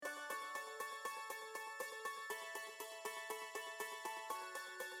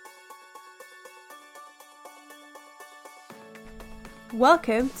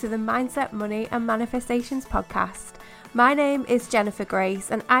Welcome to the Mindset, Money and Manifestations podcast. My name is Jennifer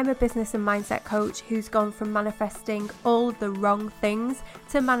Grace and I'm a business and mindset coach who's gone from manifesting all of the wrong things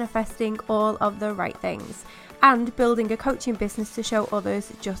to manifesting all of the right things and building a coaching business to show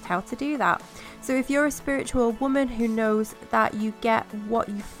others just how to do that. So if you're a spiritual woman who knows that you get what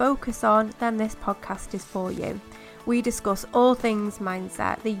you focus on, then this podcast is for you. We discuss all things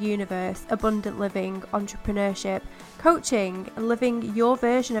mindset, the universe, abundant living, entrepreneurship, coaching, living your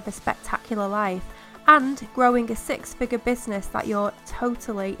version of a spectacular life, and growing a six-figure business that you're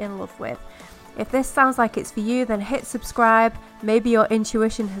totally in love with. If this sounds like it's for you, then hit subscribe. Maybe your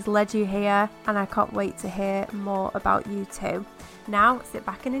intuition has led you here, and I can't wait to hear more about you too. Now, sit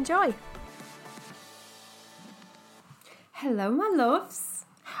back and enjoy. Hello, my loves.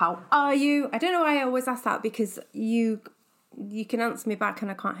 How are you? I don't know why I always ask that because you can answer me back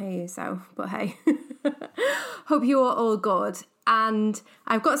and I can't hear you, but hey. Hope you are all good. And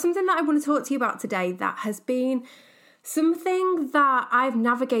I've got something that I want to talk to you about today that has been something that I've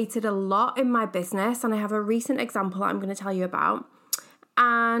navigated a lot in my business, and I have a recent example that I'm going to tell you about.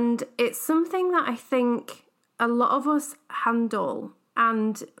 And it's something that I think a lot of us handle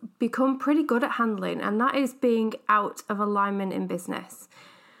and become pretty good at handling, and that is being out of alignment in business.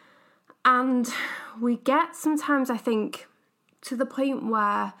 And we get sometimes, I think, to the point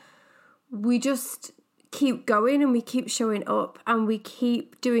where we just keep going and we keep showing up and we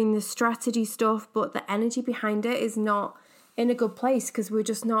keep doing the strategy stuff, but the energy behind it is not in a good place because we're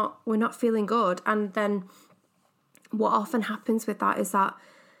not feeling good. And then what often happens with that is that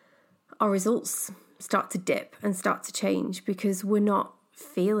our results start to dip and start to change because we're not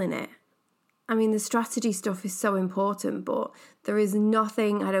feeling it. I mean, the strategy stuff is so important, but there is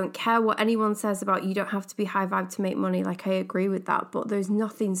nothing, I don't care what anyone says about you don't have to be high vibe to make money, like I agree with that, but there's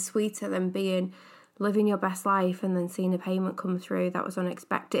nothing sweeter than living your best life and then seeing a payment come through that was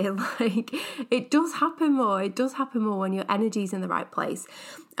unexpected. Like, it does happen more when your energy's in the right place.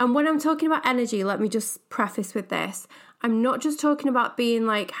 And when I'm talking about energy, let me just preface with this. I'm not just talking about being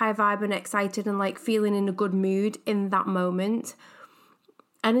like high vibe and excited and like feeling in a good mood in that moment.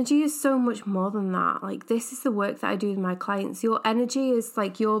 Energy is so much more than that. Like, this is the work that I do with my clients. Your energy is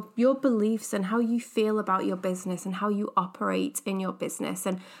like your beliefs and how you feel about your business and how you operate in your business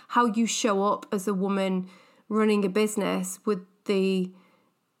and how you show up as a woman running a business with the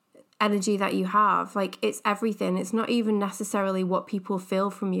energy that you have. Like, it's everything. It's not even necessarily what people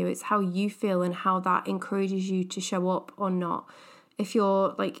feel from you. It's how you feel and how that encourages you to show up or not. If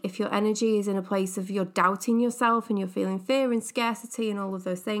your energy is in a place of you're doubting yourself and you're feeling fear and scarcity and all of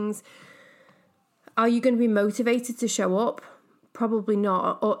those things, are you going to be motivated to show up? Probably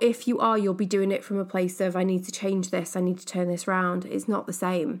not. Or if you are, you'll be doing it from a place of I need to change this, I need to turn this around. It's not the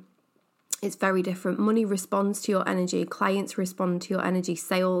same. It's very different. Money responds to your energy. Clients respond to your energy.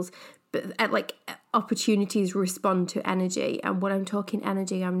 Sales, but opportunities respond to energy. And when I'm talking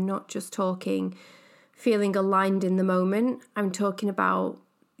energy, I'm not just talking feeling aligned in the moment. I'm talking about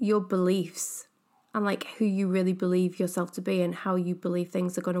your beliefs and like who you really believe yourself to be and how you believe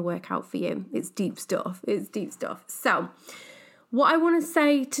things are going to work out for you. It's deep stuff. So what I want to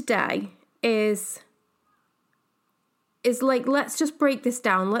say today is like, let's just break this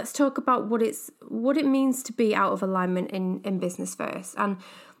down. Let's talk about what it means to be out of alignment in business first. And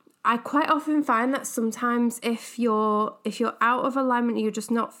I quite often find that sometimes if you're out of alignment, you're just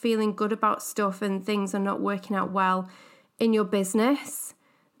not feeling good about stuff and things are not working out well in your business,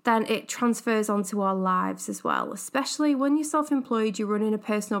 then it transfers onto our lives as well. Especially when you're self-employed, you're running a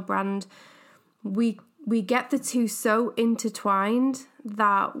personal brand. We get the two so intertwined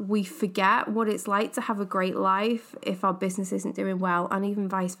that we forget what it's like to have a great life if our business isn't doing well, and even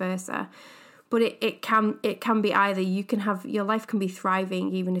vice versa. But it can be either. You can have, your life can be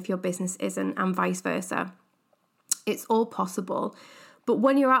thriving even if your business isn't, and vice versa. It's all possible. But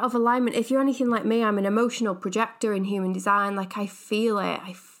when you're out of alignment, if you're anything like me, I'm an emotional projector in human design. Like, I feel it.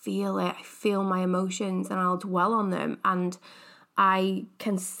 I feel my emotions and I'll dwell on them. And I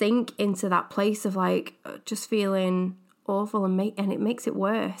can sink into that place of like just feeling awful and it makes it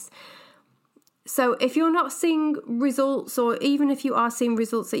worse. So if you're not seeing results, or even if you are seeing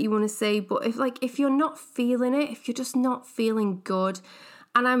results that you want to see, but if you're not feeling it, if you're just not feeling good,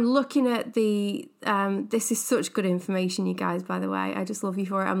 and I'm looking at this is such good information, you guys, by the way, I just love you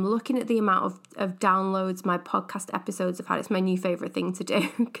for it. I'm looking at the amount of downloads my podcast episodes have had. It's my new favorite thing to do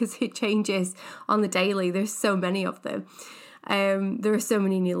because it changes on the daily. There's so many of them. There are so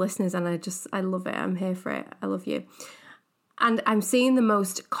many new listeners and I love it. I'm here for it. I love you. And I'm seeing the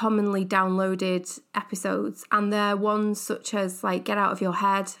most commonly downloaded episodes, and they're ones such as like Get Out of Your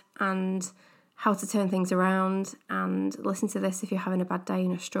Head and how to turn things around, and listen to this if you're having a bad day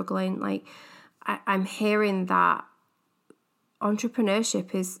and you're struggling. Like, I'm hearing that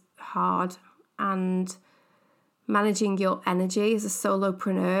entrepreneurship is hard, and managing your energy as a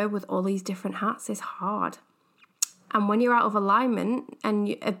solopreneur with all these different hats is hard. And when you're out of alignment,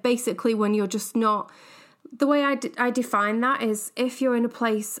 and basically when you're just not, the way I define that is if you're in a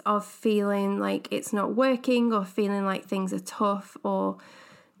place of feeling like it's not working, or feeling like things are tough, or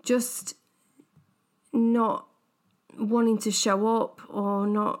just not wanting to show up, or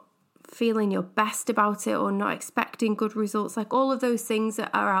not feeling your best about it, or not expecting good results, like all of those things that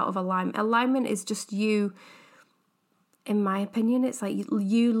are out of alignment. Alignment is just you. In my opinion, it's like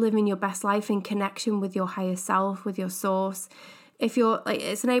you living your best life in connection with your higher self, with your source. If you're like,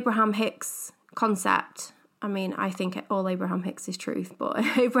 it's an Abraham Hicks concept. I mean, I think all Abraham Hicks is truth, but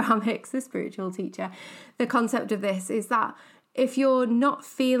Abraham Hicks, the spiritual teacher, the concept of this is that if you're not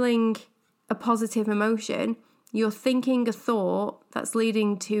feeling a positive emotion, you're thinking a thought that's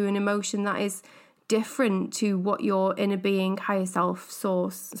leading to an emotion that is different to what your inner being, higher self,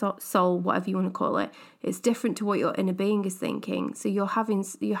 source, soul, whatever you want to call it, it's different to what your inner being is thinking. So you're having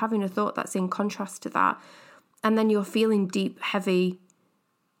a thought that's in contrast to that, and then you're feeling deep, heavy,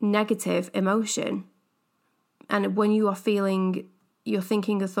 negative emotion. And when you're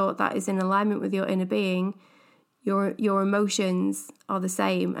thinking a thought that is in alignment with your inner being, your emotions are the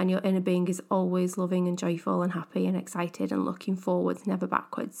same, and your inner being is always loving and joyful and happy and excited and looking forwards, never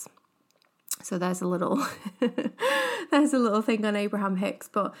backwards. So there's a little thing on Abraham Hicks.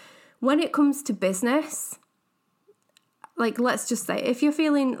 But when it comes to business, like, let's just say, if you're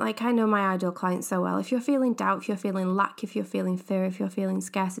feeling, like, I know my ideal clients so well, if you're feeling doubt, if you're feeling lack, if you're feeling fear, if you're feeling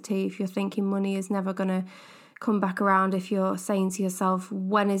scarcity, if you're thinking money is never going to come back around, if you're saying to yourself,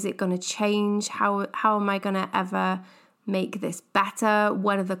 when is it going to change? How am I going to ever make this better?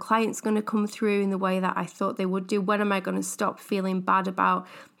 When are the clients going to come through in the way that I thought they would do? When am I going to stop feeling bad about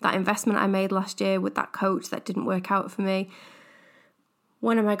that investment I made last year with that coach that didn't work out for me?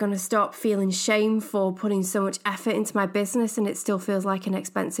 When am I going to stop feeling shame for putting so much effort into my business and it still feels like an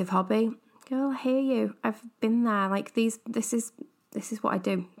expensive hobby? Girl, I hear you. I've been there. Like, this is what I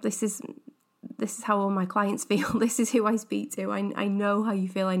do. This is how all my clients feel. This is who I speak to. I know how you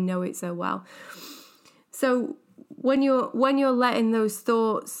feel. I know it so well. So when you're letting those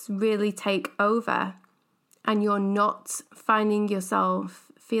thoughts really take over, and you're not finding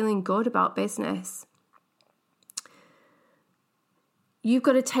yourself feeling good about business, you've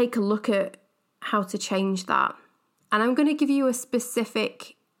got to take a look at how to change that. And I'm going to give you a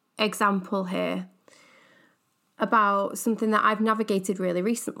specific example here about something that I've navigated really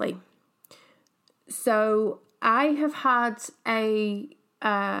recently. So I have had a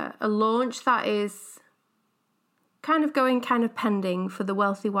launch that is kind of pending for the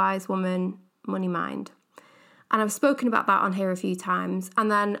Wealthy Wise Woman Money Mind. And I've spoken about that on here a few times. And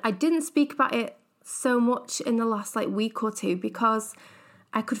then I didn't speak about it so much in the last week or two, because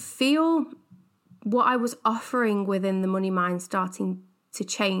I could feel what I was offering within the Money Mind starting to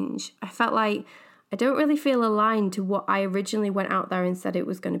change. I felt like I don't really feel aligned to what I originally went out there and said it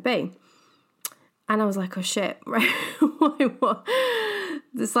was going to be. And I was like, oh shit, right? What?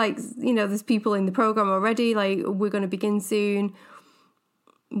 There's there's people in the program already, we're going to begin soon.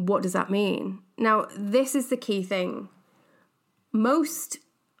 What does that mean? Now, this is the key thing. Most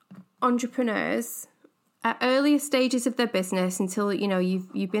entrepreneurs at earlier stages of their business, until,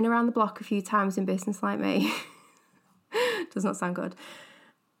 you've been around the block a few times in business like me, does not sound good.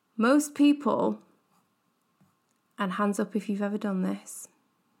 Most people, and hands up if you've ever done this,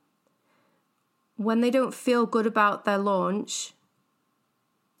 when they don't feel good about their launch,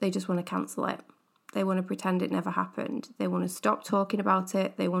 they just want to cancel it. They want to pretend it never happened. They want to stop talking about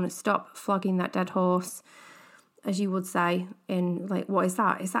it. They want to stop flogging that dead horse, as you would say in, what is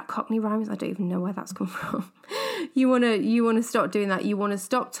that? Is that Cockney rhymes? I don't even know where that's come from. You want to stop doing that. You want to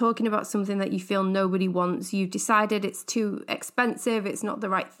stop talking about something that you feel nobody wants. You've decided it's too expensive. It's not the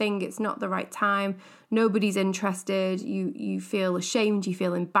right thing. It's not the right time. Nobody's interested. You feel ashamed. You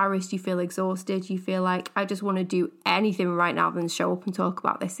feel embarrassed. You feel exhausted. You feel like, I just want to do anything right now than show up and talk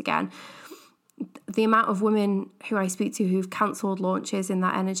about this again. The amount of women who I speak to who've cancelled launches in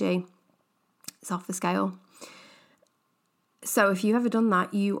that energy is off the scale. So if you've ever done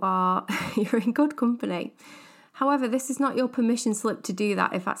that, you're in good company. However, this is not your permission slip to do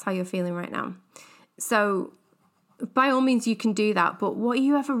that if that's how you're feeling right now. So by all means, you can do that. But what are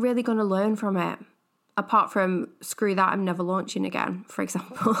you ever really going to learn from it? Apart from, screw that, I'm never launching again, for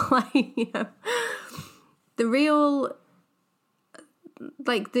example. The real,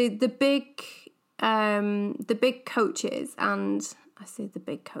 the big coaches, and I say the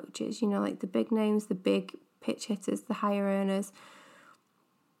big coaches, like the big names, the big pitch hitters, the higher earners,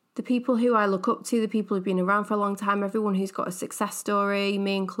 the people who I look up to, the people who've been around for a long time, everyone who's got a success story,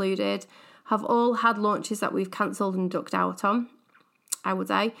 me included, have all had launches that we've cancelled and ducked out on, I would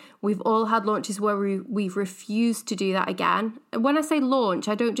say. We've all had launches where we've refused to do that again. When I say launch,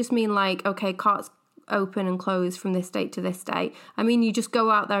 I don't just mean like, okay, carts open and close from this date to this date. I mean, you just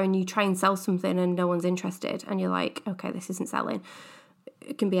go out there and you try and sell something and no one's interested. And you're like, okay, this isn't selling.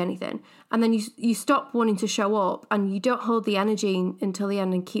 It can be anything. And then you stop wanting to show up and you don't hold the energy until the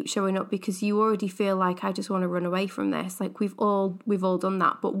end and keep showing up because you already feel like, I just want to run away from this. Like we've all done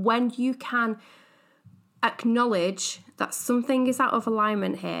that. But when you can acknowledge that something is out of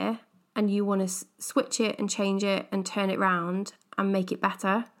alignment here and you want to switch it and change it and turn it around and make it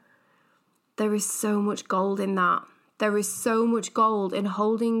better, there is so much gold in that. There is so much gold in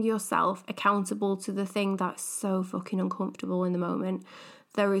holding yourself accountable to the thing that's so fucking uncomfortable in the moment.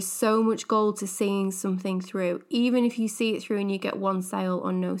 There is so much gold to seeing something through. Even if you see it through and you get one sale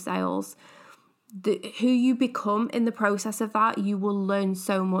or no sales, who you become in the process of that, you will learn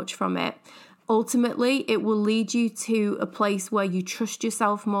so much from it. Ultimately, it will lead you to a place where you trust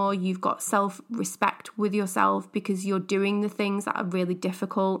yourself more. You've got self-respect with yourself because you're doing the things that are really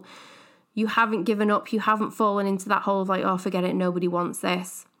difficult. You haven't given up. You haven't fallen into that hole of like, oh, forget it, nobody wants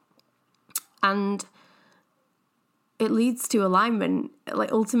this. And it leads to alignment.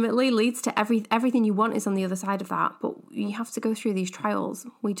 Like ultimately leads to everything you want is on the other side of that. But you have to go through these trials.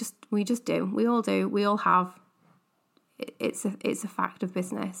 We just do. We all do. We all have. It's a fact of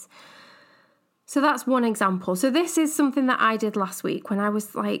business. So that's one example. So this is something that I did last week when I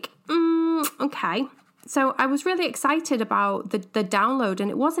was like, okay. So I was really excited about the download, and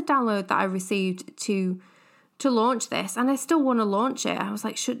it was a download that I received to launch this, and I still want to launch it. I was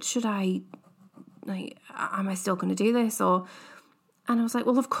like, should I, like, am I still going to do this? And I was like,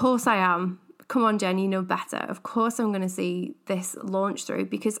 well, of course I am. Come on, Jen, you know better. Of course I'm going to see this launch through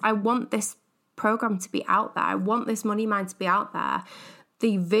because I want this program to be out there. I want this Money Mind to be out there.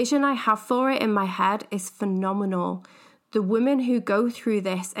 The vision I have for it in my head is phenomenal. The women who go through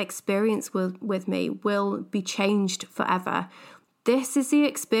this experience with me will be changed forever. This is the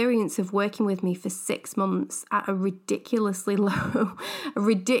experience of working with me for 6 months at a ridiculously low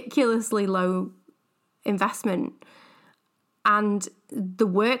investment. And the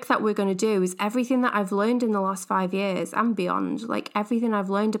work that we're going to do is everything that I've learned in the last 5 years and beyond, like everything I've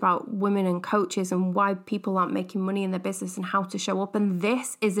learned about women and coaches and why people aren't making money in their business and how to show up. And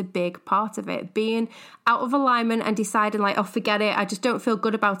this is a big part of it, being out of alignment and deciding like, oh, forget it. I just don't feel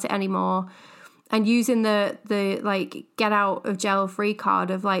good about it anymore. And using the like get out of jail free card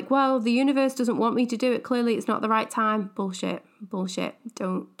of like, well, the universe doesn't want me to do it. Clearly it's not the right time. Bullshit.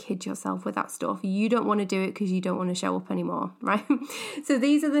 Don't kid yourself with that stuff. You don't want to do it because you don't want to show up anymore, right? So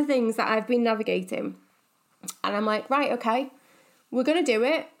these are the things that I've been navigating. And I'm like, right, okay, we're going to do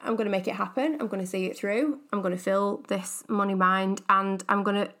it. I'm going to make it happen. I'm going to see it through. I'm going to fill this money mind and I'm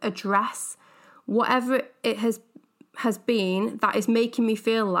going to address whatever it has been that is making me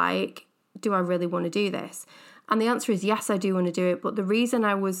feel like, do I really want to do this? And the answer is yes, I do want to do it. But the reason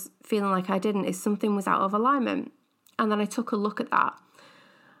I was feeling like I didn't is something was out of alignment. And then I took a look at that.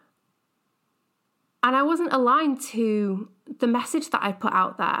 And I wasn't aligned to the message that I put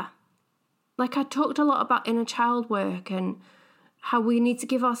out there. Like I talked a lot about inner child work and how we need to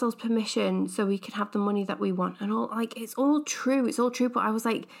give ourselves permission so we can have the money that we want. And all like it's all true. But I was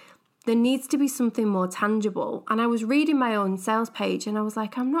like, there needs to be something more tangible. And I was reading my own sales page and I was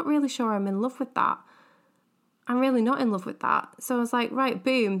like, I'm not really sure I'm in love with that. I'm really not in love with that. So I was like, right,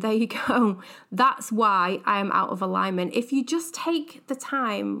 boom, there you go. That's why I am out of alignment. If you just take the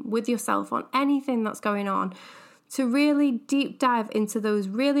time with yourself on anything that's going on to really deep dive into those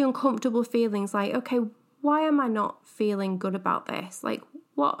really uncomfortable feelings like, okay, why am I not feeling good about this? Like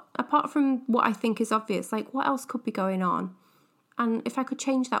what, apart from what I think is obvious, like what else could be going on? And if I could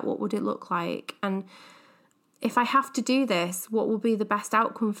change that, what would it look like? And if I have to do this, what will be the best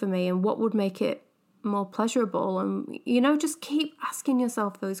outcome for me? And what would make it more pleasurable? And, just keep asking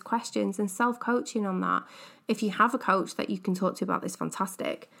yourself those questions and self-coaching on that. If you have a coach that you can talk to about this,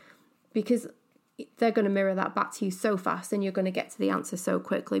 fantastic. Because they're going to mirror that back to you so fast and you're going to get to the answer so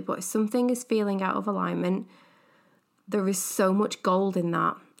quickly. But if something is feeling out of alignment, there is so much gold in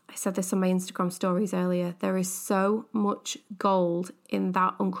that. I said this on my Instagram stories earlier. There is so much gold in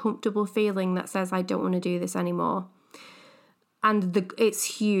that uncomfortable feeling that says, I don't want to do this anymore. And it's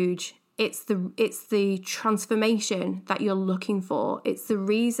huge. It's the transformation that you're looking for. It's the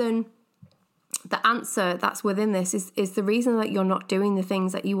reason, the answer that's within this is the reason that you're not doing the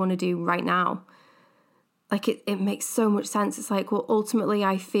things that you want to do right now. like it makes so much sense. It's like, well, ultimately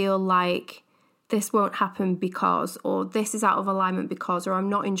I feel like this won't happen because, or this is out of alignment because, or I'm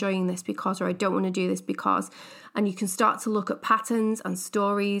not enjoying this because, or I don't want to do this because. And you can start to look at patterns and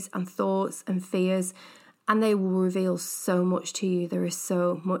stories and thoughts and fears, and they will reveal so much to you. There is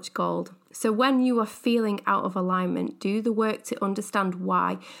so much gold. So when you are feeling out of alignment, do the work to understand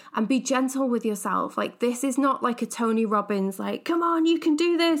why and be gentle with yourself. Like, this is not like a Tony Robbins, like, come on, you can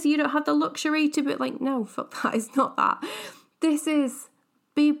do this. You don't have the luxury to be like, no, fuck that. It's not that. This is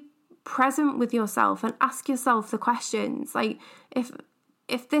be present with yourself and ask yourself the questions. Like,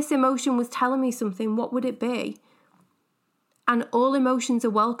 if this emotion was telling me something, what would it be? And all emotions are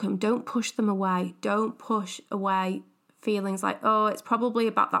welcome. Don't push them away. Don't push away feelings like, oh, it's probably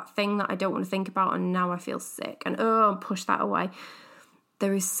about that thing that I don't want to think about and now I feel sick. And push that away.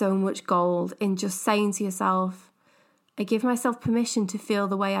 There is so much gold in just saying to yourself, I give myself permission to feel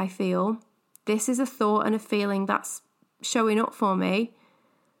the way I feel. This is a thought and a feeling that's showing up for me.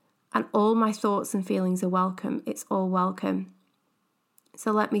 And all my thoughts and feelings are welcome. It's all welcome.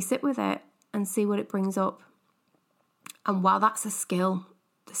 So let me sit with it and see what it brings up. And wow, that's a skill.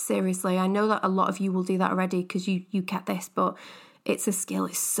 Seriously, I know that a lot of you will do that already because you get this, but it's a skill.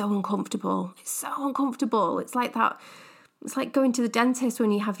 It's so uncomfortable. It's so uncomfortable. It's like that. It's like going to the dentist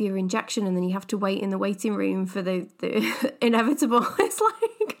when you have your injection and then you have to wait in the waiting room for the inevitable. It's like,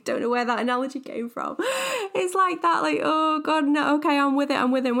 I don't know where that analogy came from. It's like that, like, oh God, no, okay, I'm with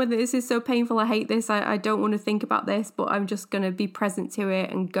it. This is so painful. I hate this. I don't want to think about this, but I'm just going to be present to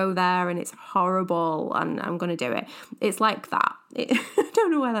it and go there, and it's horrible and I'm going to do it. It's like that. I don't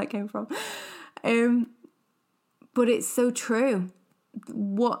know where that came from. But it's so true.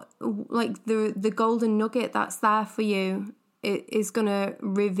 What, like, the golden nugget that's there for you, it is going to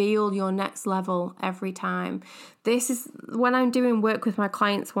reveal your next level every time. This is when I'm doing work with my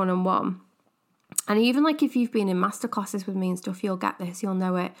clients one-on-one, and even like if you've been in masterclasses with me and stuff, you'll get this, you'll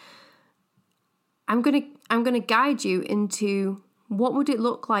know it. I'm gonna guide you into what would it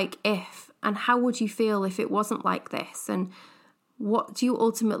look like if, and how would you feel if it wasn't like this, and what do you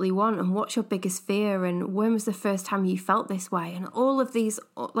ultimately want, and what's your biggest fear, and when was the first time you felt this way, and all of these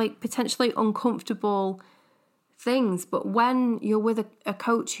like potentially uncomfortable things. But when you're with a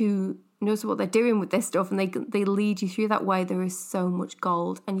coach who knows what they're doing with this stuff and they lead you through that way, there is so much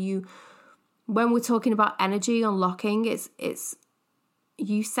gold. And when we're talking about energy unlocking, it's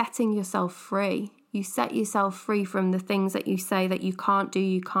you setting yourself free. You set yourself free from the things that you say that you can't do,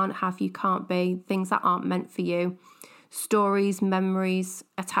 you can't have, you can't be, things that aren't meant for you. Stories, memories,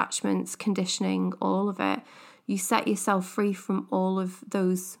 attachments, conditioning, all of it. You set yourself free from all of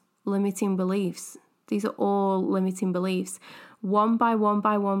those limiting beliefs. These are all limiting beliefs. One by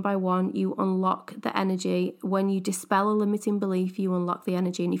one, you unlock the energy. When you dispel a limiting belief, you unlock the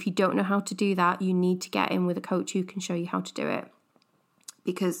energy. And if you don't know how to do that, you need to get in with a coach who can show you how to do it.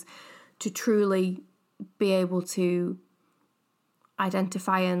 Because to truly be able to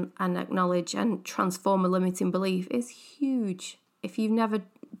identify and acknowledge and transform a limiting belief is huge. If you've never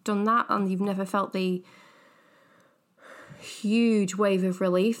done that and you've never felt the huge wave of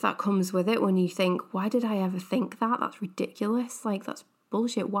relief that comes with it when you think, why did I ever think that? That's ridiculous. Like, that's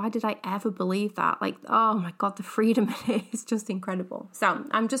bullshit. Why did I ever believe that? Like, oh my God, the freedom in it is just incredible. So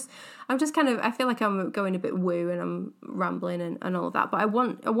I'm just kind of, I feel like I'm going a bit woo and I'm rambling and all of that. But I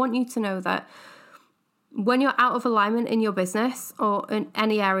want you to know that when you're out of alignment in your business or in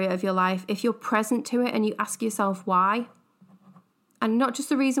any area of your life, if you're present to it and you ask yourself why, and not just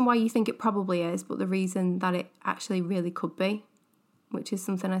the reason why you think it probably is, but the reason that it actually really could be, which is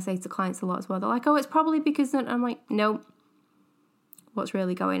something I say to clients a lot as well. They're like, oh, it's probably because, I'm like, no, what's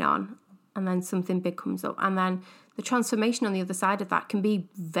really going on? And then something big comes up. And then the transformation on the other side of that can be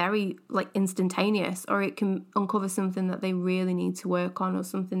very like instantaneous, or it can uncover something that they really need to work on, or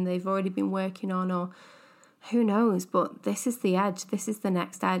something they've already been working on, or who knows. But this is the edge. This is the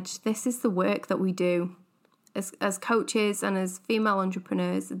next edge. This is the work that we do as coaches and as female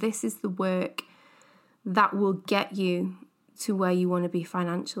entrepreneurs. This is the work that will get you to where you want to be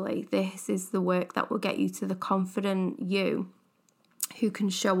financially. This is the work that will get you to the confident you who can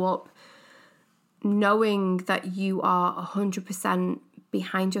show up knowing that you are 100%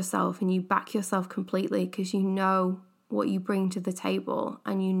 behind yourself and you back yourself completely, because you know what you bring to the table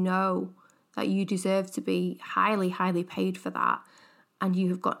and you know that you deserve to be highly, highly paid for that. And you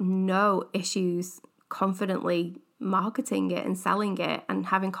have got no issues confidently marketing it and selling it and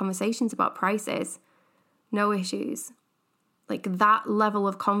having conversations about prices. No issues. Like, that level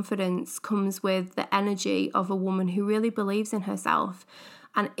of confidence comes with the energy of a woman who really believes in herself.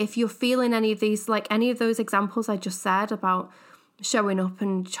 And if you're feeling any of these, like any of those examples I just said about showing up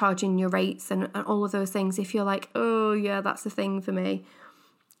and charging your rates and all of those things, if you're like, oh yeah, that's the thing for me,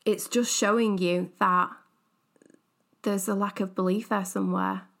 it's just showing you that there's a lack of belief there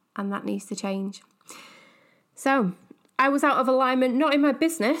somewhere, and that needs to change. So I was out of alignment, not in my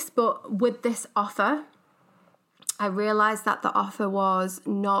business, but with this offer. I realized that the offer was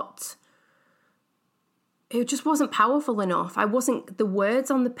not, it just wasn't powerful enough. The words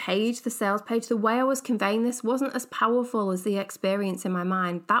on the page, the sales page, the way I was conveying this wasn't as powerful as the experience in my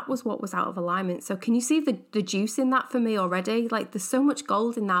mind. That was what was out of alignment. So can you see the juice in that for me already? Like, there's so much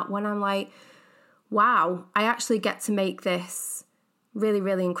gold in that when I'm like, wow, I actually get to make this really,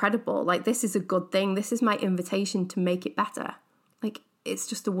 really incredible. Like, this is a good thing. This is my invitation to make it better. Like, it's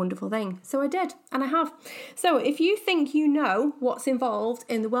just a wonderful thing. So I did, and I have. So if you think you know what's involved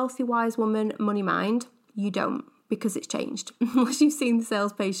in the Wealthy Wise Woman Money Mind, you don't, because it's changed. Unless you've seen the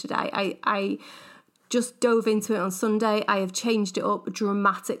sales page today. I just dove into it on Sunday. I have changed it up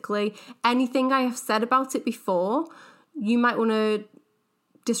dramatically. Anything I have said about it before, you might want to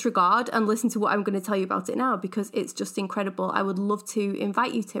disregard and listen to what I'm going to tell you about it now, because it's just incredible. I would love to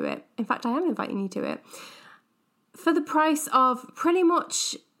invite you to it. In fact, I am inviting you to it. For the price of pretty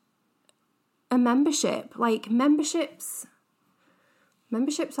much a membership. Like, memberships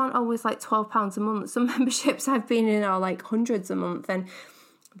aren't always like £12 a month. Some memberships I've been in are like hundreds a month. And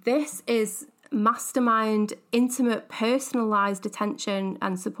this is mastermind, intimate, personalised attention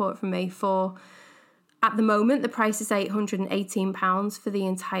and support from me for, at the moment, the price is £818 for the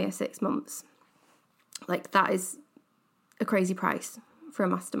entire 6 months. Like, that is a crazy price for a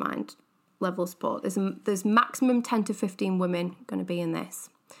mastermind level of support. There's maximum 10 to 15 women going to be in this.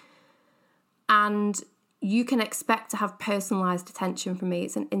 And you can expect to have personalised attention from me.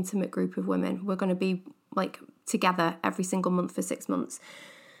 It's an intimate group of women. We're going to be like together every single month for 6 months.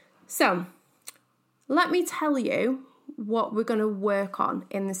 So let me tell you what we're going to work on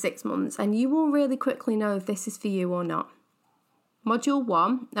in the 6 months, and you will really quickly know if this is for you or not. Module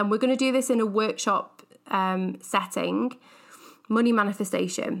 1, and we're going to do this in a workshop setting, money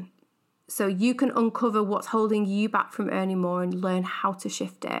manifestation. So you can uncover what's holding you back from earning more and learn how to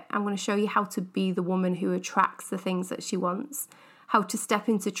shift it. I'm going to show you how to be the woman who attracts the things that she wants, how to step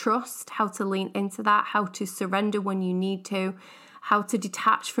into trust, how to lean into that, how to surrender when you need to, how to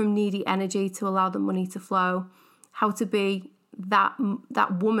detach from needy energy to allow the money to flow, how to be that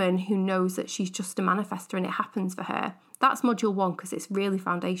woman who knows that she's just a manifestor and it happens for her. That's module 1, because it's really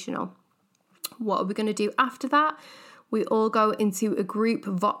foundational. What are we going to do after that? We all go into a group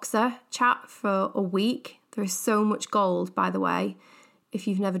Voxer chat for a week. There is so much gold, by the way, if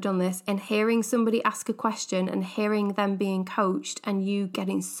you've never done this, and hearing somebody ask a question and hearing them being coached and you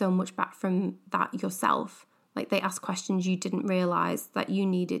getting so much back from that yourself. Like, they ask questions you didn't realise that you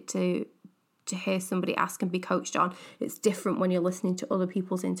needed to hear somebody ask and be coached on. It's different when you're listening to other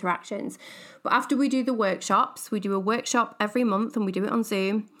people's interactions. But after we do the workshops, we do a workshop every month and we do it on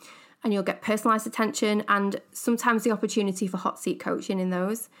Zoom. And you'll get personalised attention and sometimes the opportunity for hot seat coaching in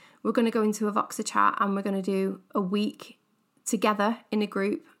those. We're going to go into a Voxer chat and we're going to do a week together in a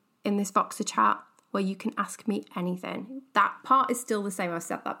group in this Voxer chat where you can ask me anything. That part is still the same. I've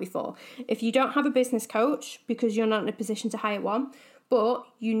said that before. If you don't have a business coach because you're not in a position to hire one, but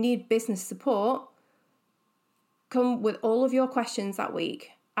you need business support, come with all of your questions that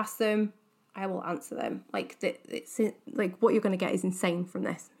week. Ask them. I will answer them. Like, it's like what you're going to get is insane from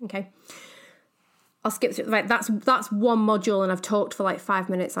this. Okay, I'll skip through. Right, that's one module, and I've talked for like 5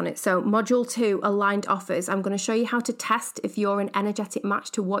 minutes on it. So module 2, aligned offers. I'm going to show you how to test if you're an energetic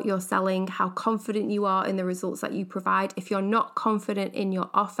match to what you're selling, how confident you are in the results that you provide. If you're not confident in your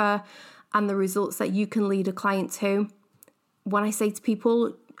offer and the results that you can lead a client to, when I say to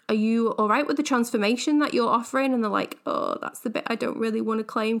people, are you all right with the transformation that you're offering? And they're like, oh, that's the bit I don't really want to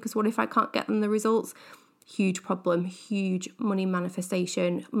claim, because what if I can't get them the results? Huge problem, huge money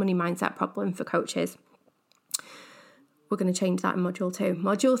manifestation, money mindset problem for coaches. We're going to change that in module 2.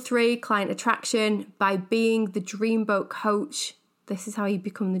 Module 3, client attraction. By being the Dreamboat coach, this is how you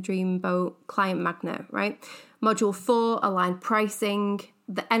become the Dreamboat client magnet, right? Module 4, aligned pricing.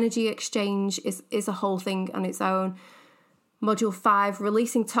 The energy exchange is a whole thing on its own. Module 5,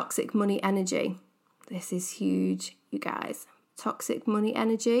 releasing toxic money energy. This is huge, you guys. Toxic money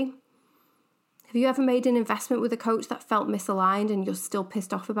energy. Have you ever made an investment with a coach that felt misaligned and you're still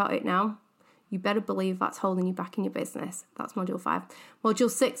pissed off about it now? You better believe that's holding you back in your business. That's module 5. Module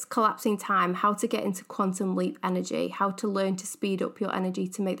 6, collapsing time. How to get into quantum leap energy. How to learn to speed up your energy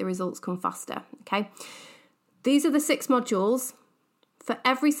to make the results come faster. Okay. These are the 6 modules. For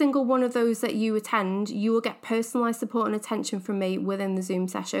every single one of those that you attend, you will get personalised support and attention from me within the Zoom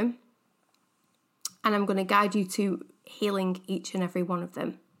session. And I'm going to guide you to healing each and every one of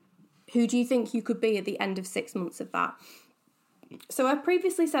them. Who do you think you could be at the end of 6 months of that? So I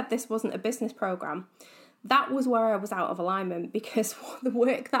previously said this wasn't a business program. That was where I was out of alignment, because the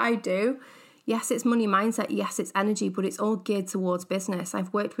work that I do, yes, it's money mindset, yes, it's energy, but it's all geared towards business.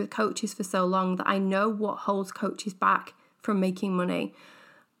 I've worked with coaches for so long that I know what holds coaches back from making money.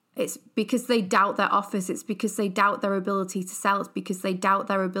 It's because they doubt their offers. It's because they doubt their ability to sell. It's because they doubt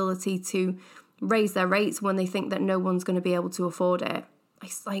their ability to raise their rates when they think that no one's going to be able to afford it.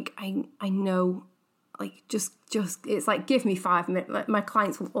 It's like, I know, like, just it's like, give me 5 minutes. Like, my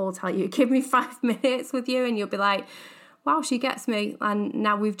clients will all tell you, give me 5 minutes with you and you'll be like, wow, she gets me. And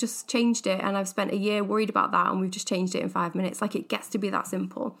now we've just changed it, and I've spent a year worried about that, and we've just changed it in 5 minutes. Like, it gets to be that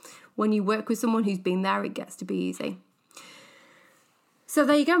simple. When you work with someone who's been there, it gets to be easy. So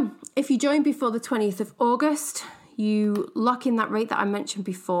there you go. If you join before the 20th of August, you lock in that rate that I mentioned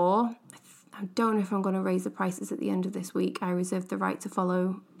before. I don't know if I'm going to raise the prices at the end of this week. I reserve the right to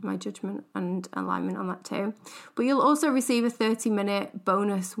follow my judgment and alignment on that too. But you'll also receive a 30-minute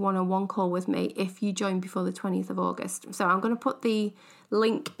bonus one-on-one call with me if you join before the 20th of August. So I'm going to put the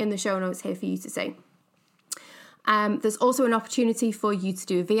link in the show notes here for you to see. There's also an opportunity for you to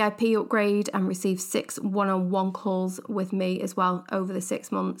do a VIP upgrade and receive 6 one-on-one calls with me as well over the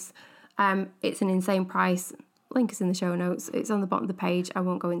 6 months. It's an insane price. Link is in the show notes. It's on the bottom of the page. I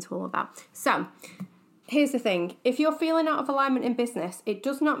won't go into all of that. So here's the thing. If you're feeling out of alignment in business, it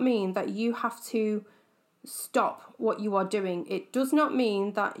does not mean that you have to stop what you are doing. It does not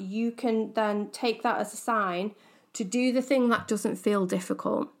mean that you can then take that as a sign to do the thing that doesn't feel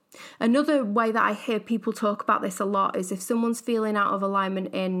difficult. Another way that I hear people talk about this a lot is if someone's feeling out of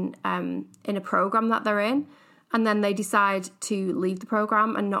alignment in a program that they're in, and then they decide to leave the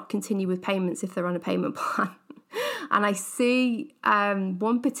program and not continue with payments if they're on a payment plan. And I see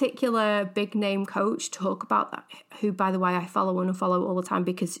one particular big name coach talk about that, who, by the way, I follow and unfollow all the time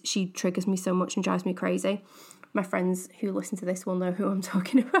because she triggers me so much and drives me crazy. My friends who listen to this will know who I'm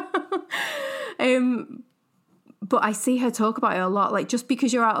talking about. But I see her talk about it a lot. Like, just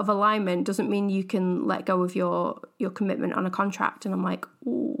because you're out of alignment doesn't mean you can let go of your commitment on a contract. And I'm like,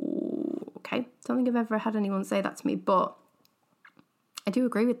 ooh, okay. Don't think I've ever had anyone say that to me, but I do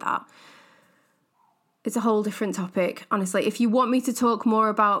agree with that. It's a whole different topic, honestly. If you want me to talk more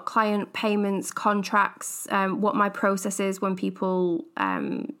about client payments, contracts, what my process is when people,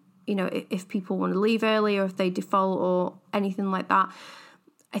 if people want to leave early or if they default or anything like that,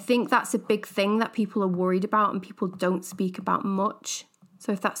 I think that's a big thing that people are worried about and people don't speak about much.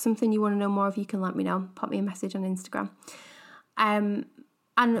 So if that's something you want to know more of, you can let me know. Pop me a message on Instagram. And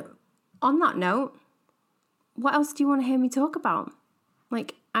on that note, what else do you want to hear me talk about?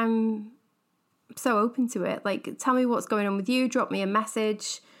 Like, I'm so open to it. Like, tell me what's going on with you. Drop me a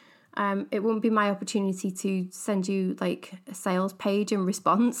message. It wouldn't be my opportunity to send you like a sales page in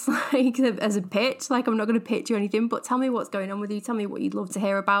response, like as a pitch. Like, I'm not going to pitch you anything, but tell me what's going on with you. Tell me what you'd love to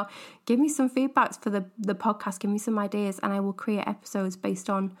hear about. Give me some feedbacks for the podcast. Give me some ideas, and I will create episodes based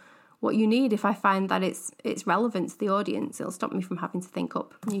on what you need. If I find that it's relevant to the audience, it'll stop me from having to think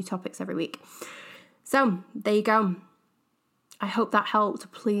up new topics every week. So there you go. I hope that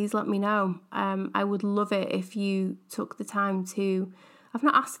helped. Please let me know. I would love it if you took the time to, I've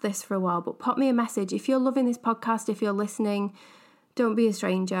not asked this for a while, but pop me a message. If you're loving this podcast, if you're listening, don't be a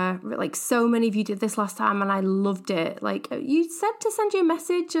stranger. Like, so many of you did this last time and I loved it. Like, you said to send you a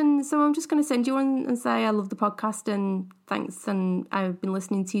message, and so I'm just going to send you one and say I love the podcast and thanks, and I've been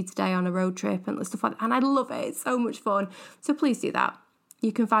listening to you today on a road trip and stuff like that, and I love it. It's so much fun. So please do that.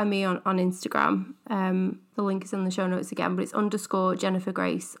 You can find me on Instagram. The link is in the show notes again, but it's _Jennifer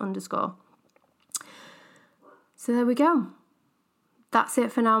Grace _. So there we go. That's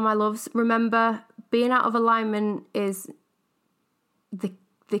it for now, my loves. Remember, being out of alignment is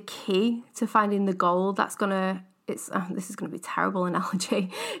the key to finding the goal that's this is gonna be a terrible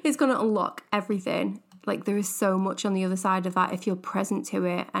analogy. It's gonna unlock everything. Like, there is so much on the other side of that if you're present to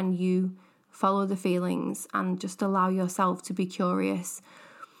it and you follow the feelings and just allow yourself to be curious.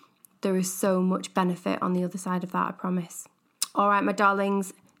 There is so much benefit on the other side of that, I promise. All right, my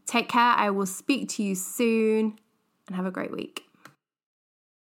darlings, take care. I will speak to you soon and have a great week.